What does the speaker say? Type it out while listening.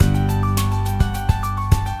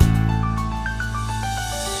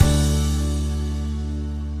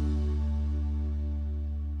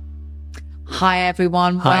Hi,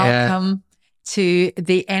 everyone. Hi, Welcome to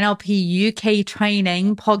the NLP UK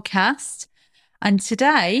Training podcast. And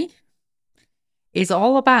today is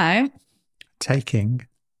all about taking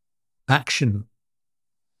action.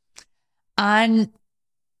 And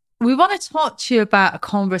we want to talk to you about a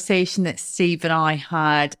conversation that Steve and I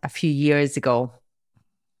had a few years ago.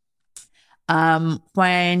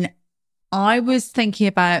 When I was thinking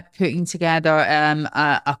about putting together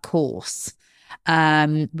a course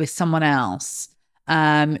with someone else.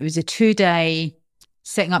 It was a 2-day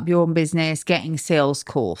setting up your own business, getting sales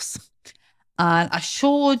course. And I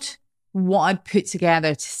showed what I'd put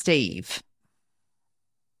together to Steve.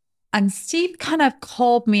 And Steve kind of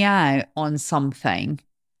called me out on something,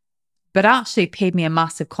 but actually paid me a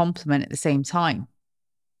massive compliment at the same time.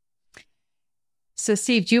 So,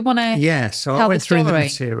 Steve, do you want to So I went through the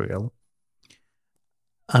material.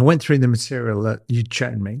 I went through the material that you'd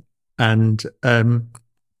shown me. And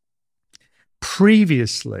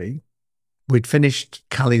previously, we'd finished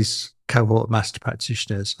Callie's cohort of Master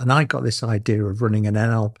Practitioners, and I got this idea of running an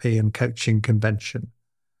NLP and coaching convention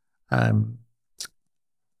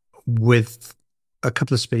with a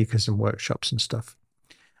couple of speakers and workshops and stuff.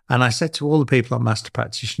 And I said to all the people on Master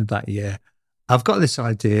Practitioner that year, I've got this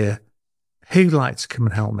idea. Who'd like to come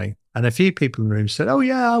and help me? And a few people in the room said, oh,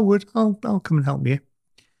 yeah, I would. I'll come and help you.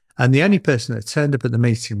 And the only person that turned up at the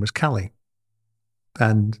meeting was Callie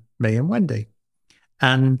and me and Wendy.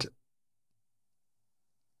 And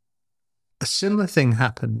a similar thing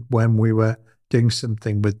happened when we were doing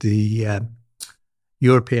something with the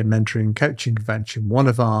European Mentoring and Coaching Convention. One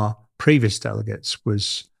of our previous delegates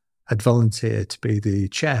had volunteered to be the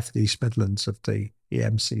chair for the East Midlands of the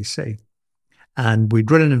EMCC. And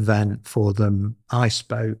we'd run an event for them. I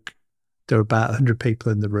spoke. There were about 100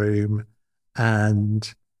 people in the room.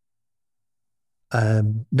 And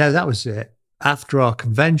no, that was it. After our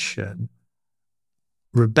convention,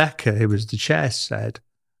 Rebecca, who was the chair, said,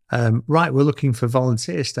 right, we're looking for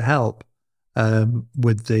volunteers to help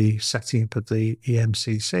with the setting up of the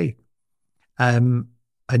EMCC. And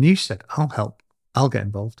you said, I'll help. I'll get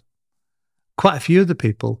involved. Quite a few other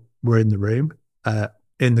people were in the room,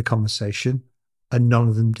 in the conversation, and none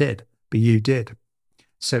of them did, but you did.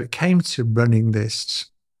 So it came to running this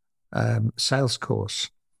sales course.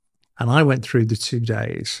 And I went through the 2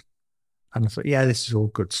 days and I thought, yeah, this is all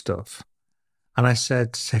good stuff. And I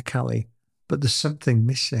said to Callie, but there's something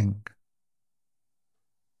missing.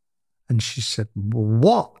 And she said, well,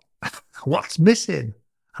 what? What's missing?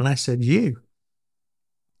 And I said, you.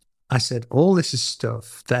 I said, all this is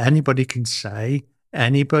stuff that anybody can say,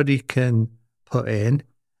 anybody can put in,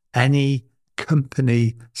 any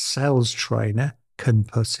company sales trainer can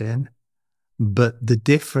put in. But the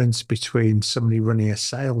difference between somebody running a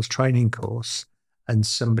sales training course and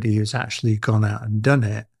somebody who's actually gone out and done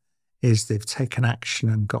it is they've taken action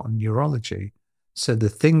and gotten neurology. So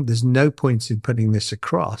there's no point in putting this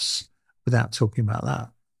across without talking about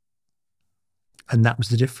that. And that was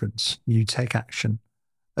the difference. You take action.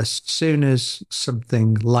 As soon as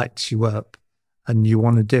something lights you up and you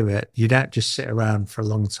want to do it, you don't just sit around for a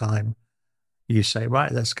long time. You say,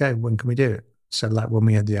 right, let's go. When can we do it? So like when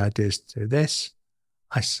we had the ideas to do this,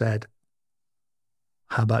 I said,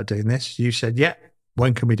 how about doing this? You said, yeah,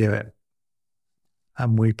 when can we do it?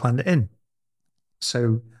 And we planned it in.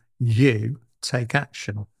 So you take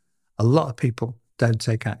action. A lot of people don't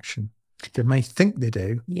take action. They may think they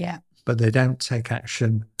do, but they don't take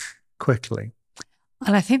action quickly.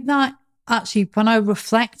 And I think that actually, when I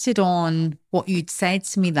reflected on what you'd said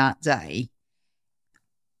to me that day,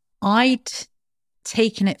 I'd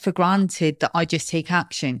taken it for granted that I just take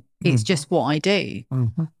action. It's just what I do.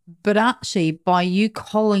 Mm-hmm. But actually, by you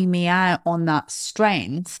calling me out on that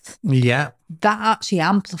strength, that actually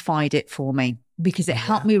amplified it for me, because it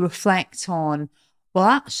helped me reflect on, well,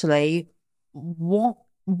 actually,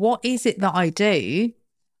 what is it that I do?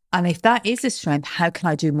 And if that is a strength, how can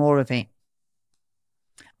I do more of it?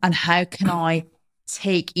 And how can I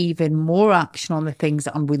take even more action on the things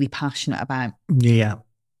that I'm really passionate about? Yeah.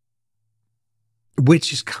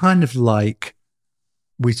 Which is kind of like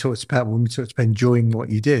we talked about when we talked about enjoying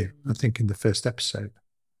what you do, I think in the first episode,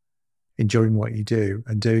 enjoying what you do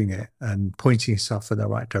and doing it and pointing yourself in the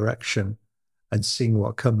right direction and seeing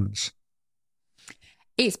what comes.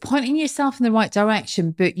 It's pointing yourself in the right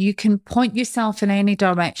direction, but you can point yourself in any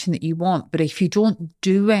direction that you want. But if you don't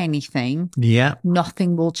do anything,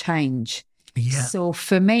 nothing will change. Yeah. So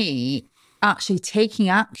for me, actually taking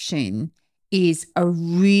action is a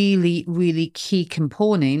really, really key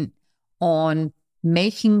component on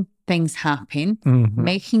making things happen,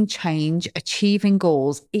 making change, achieving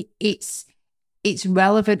goals. It's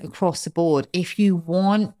relevant across the board. If you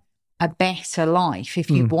want a better life, if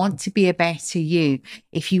you want to be a better you,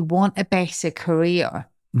 if you want a better career,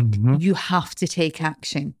 you have to take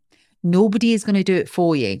action. Nobody is going to do it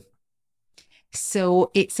for you. So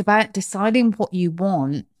it's about deciding what you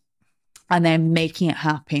want and then making it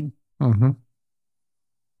happen. Even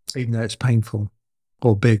though it's painful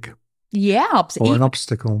or big. Yeah, absolutely. Or an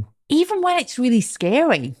obstacle. Even when it's really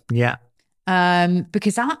scary. Yeah.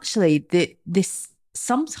 Because actually,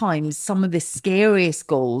 sometimes some of the scariest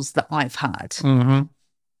goals that I've had and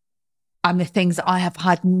the things that I have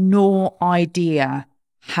had no idea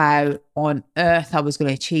how on earth I was going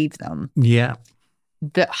to achieve them. Yeah.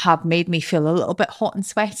 That have made me feel a little bit hot and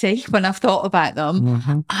sweaty when I've thought about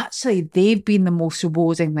them. Actually, they've been the most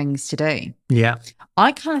rewarding things to do. Yeah.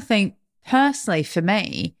 I kind of think, personally, for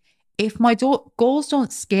me, if my goals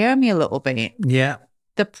don't scare me a little bit,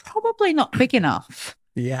 they're probably not big enough.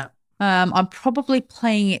 Yeah. I'm probably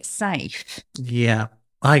playing it safe. Yeah,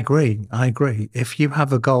 I agree. If you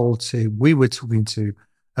have a goal we were talking to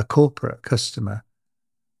a corporate customer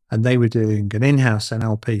and they were doing an in-house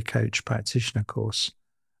NLP coach practitioner course.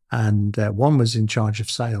 And one was in charge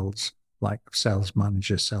of sales, like sales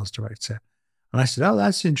manager, sales director. And I said, oh,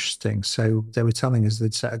 that's interesting. So they were telling us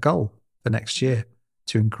they'd set a goal for next year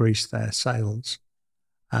to increase their sales.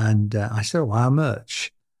 And I said, oh, how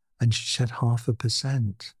much? And she said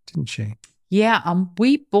 0.5%, didn't she? Yeah,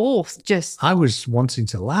 we both just... I was wanting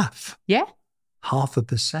to laugh. Yeah.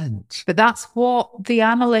 0.5%. But that's what the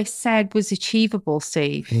analyst said was achievable,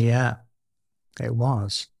 Steve. Yeah, it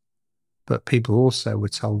was. But people also were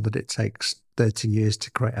told that it takes 30 years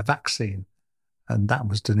to create a vaccine. And that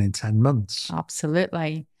was done in 10 months.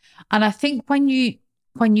 Absolutely. And I think when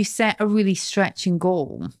you set a really stretching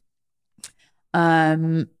goal,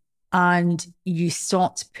 and you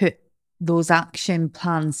start to put those action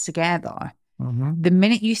plans together, the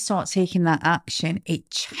minute you start taking that action,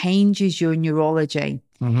 it changes your neurology.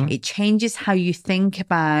 It changes how you think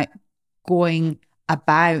about going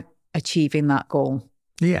about achieving that goal.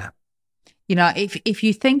 Yeah. You know, if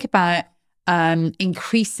you think about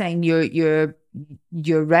increasing your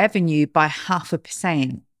revenue by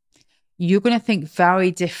 0.5%, you're going to think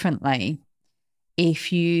very differently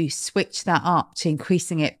if you switch that up to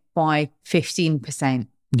increasing it by 15%.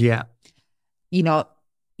 Yeah. You know,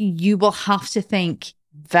 you will have to think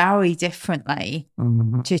very differently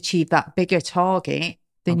to achieve that bigger target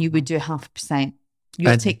than you would do 0.5%.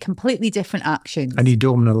 You'll take completely different actions. And you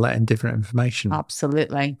don't want to let in different information.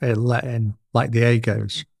 Absolutely. It'll let in, like the A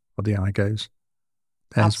goes or the I goes.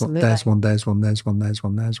 There's one, there's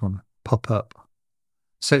one. Pop up.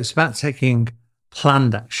 So it's about taking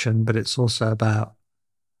planned action, but it's also about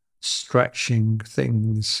stretching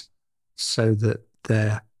things so that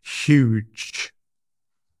they're huge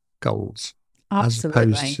goals.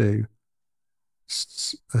 Absolutely.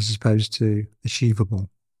 as opposed to achievable.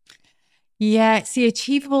 Yeah, see,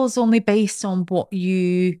 achievable is only based on what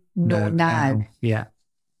you know now. Yeah.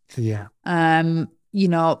 You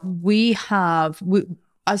know, we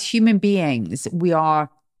as human beings, we are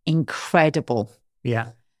incredible.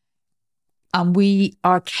 Yeah. And we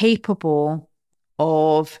are capable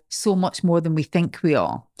of so much more than we think we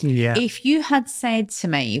are. Yeah. If you had said to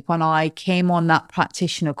me when I came on that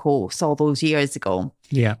practitioner course all those years ago,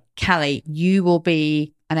 Kelly, you will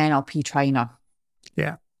be an NLP trainer.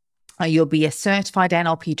 Yeah. You'll be a certified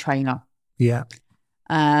NLP trainer. Yeah.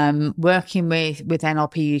 Working with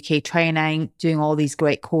NLP UK Training, doing all these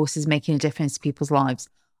great courses, making a difference to people's lives.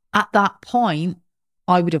 At that point,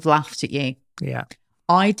 I would have laughed at you. Yeah.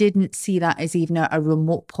 I didn't see that as even a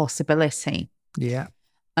remote possibility. Yeah.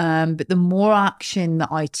 But the more action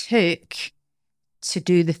that I took to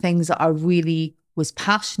do the things that I really was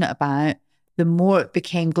passionate about, the more it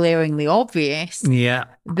became glaringly obvious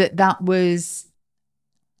that was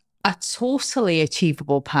a totally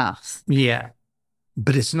achievable path. Yeah.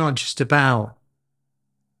 But it's not just about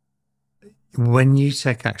when you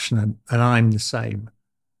take action, and I'm the same.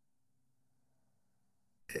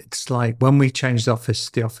 It's like when we changed the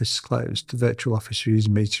office closed, the virtual office we use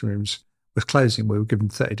in meeting rooms was closing. We were given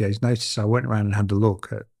 30 days notice. So I went around and had a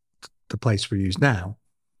look at the place we use now.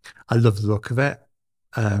 I love the look of it.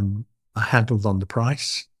 I handled on the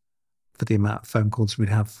price for the amount of phone calls we'd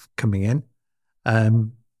have coming in.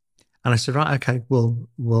 And I said, right, okay, we'll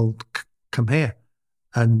come here.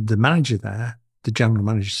 And the manager there, the general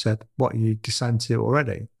manager said, what, you decided to do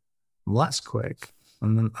already? Well, that's quick.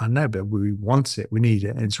 And I know, but we want it, we need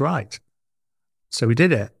it, and it's right. So we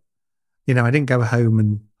did it. You know, I didn't go home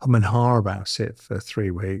and hum and ha about it for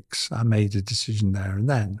 3 weeks. I made a decision there and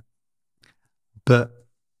then. But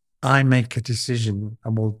I make a decision,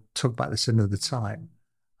 and we'll talk about this another time.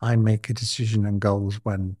 I make a decision and goals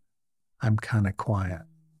when I'm kind of quiet.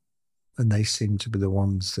 And they seem to be the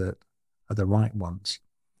ones that are the right ones.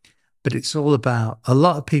 But it's all about, a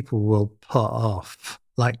lot of people will put off,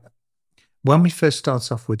 like when we first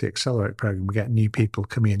start off with the Accelerate program, we get new people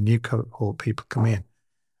coming in, new cohort people come in.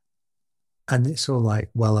 And it's all like,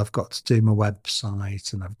 well, I've got to do my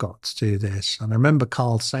website and I've got to do this. And I remember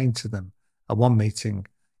Carl saying to them at one meeting,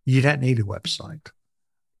 you don't need a website.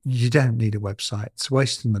 You don't need a website. It's a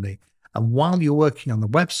waste of money. And while you're working on the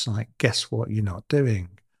website, guess what you're not doing?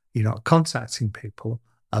 You're not contacting people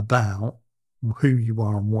about who you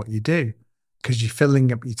are and what you do, because you're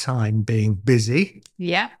filling up your time being busy.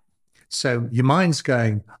 Yeah. So your mind's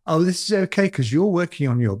going, oh, this is okay because you're working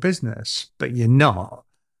on your business, but you're not.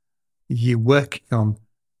 You're working on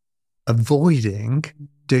avoiding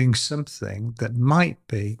doing something that might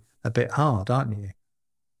be a bit hard, aren't you?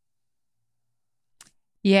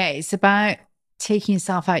 Yeah, it's about taking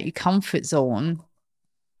yourself out your comfort zone.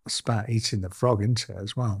 It's about eating the frog, isn't it,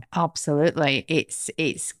 as well? Absolutely.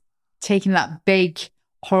 It's taking that big,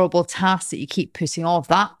 horrible task that you keep putting off.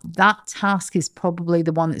 That task is probably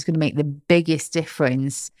the one that's going to make the biggest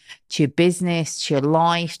difference to your business, to your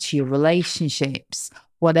life, to your relationships,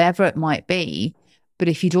 whatever it might be. But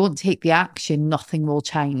if you don't take the action, nothing will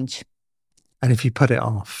change. And if you put it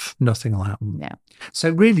off, nothing will happen. Yeah. So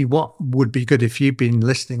really what would be good, if you've been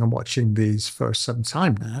listening and watching these for some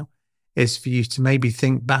time now, is for you to maybe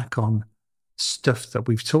think back on stuff that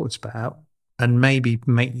we've talked about and maybe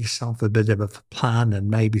make yourself a bit of a plan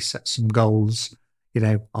and maybe set some goals. You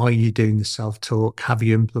know, are you doing the self-talk? Have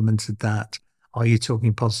you implemented that? Are you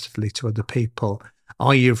talking positively to other people?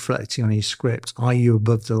 Are you reflecting on your script? Are you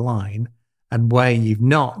above the line? And where you've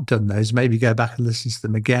not done those, maybe go back and listen to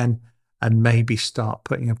them again and maybe start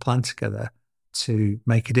putting a plan together to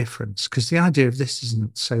make a difference. Because the idea of this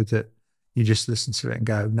isn't so that you just listen to it and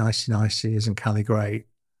go, nicey, nicey, isn't Callie great?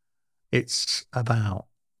 It's about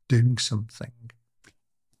doing something.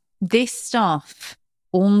 This stuff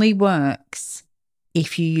only works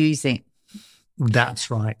if you use it. That's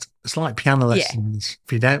right. It's like piano lessons.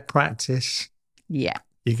 If you don't practice, you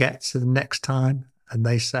get to the next time and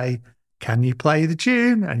they say, can you play the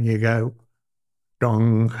tune? And you go,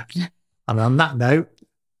 dong. And on that note,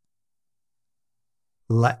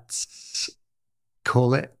 let's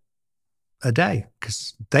call it a day,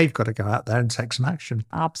 because they've got to go out there and take some action.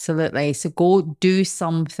 Absolutely. So go do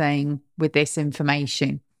something with this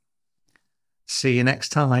information. See you next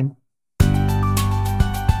time.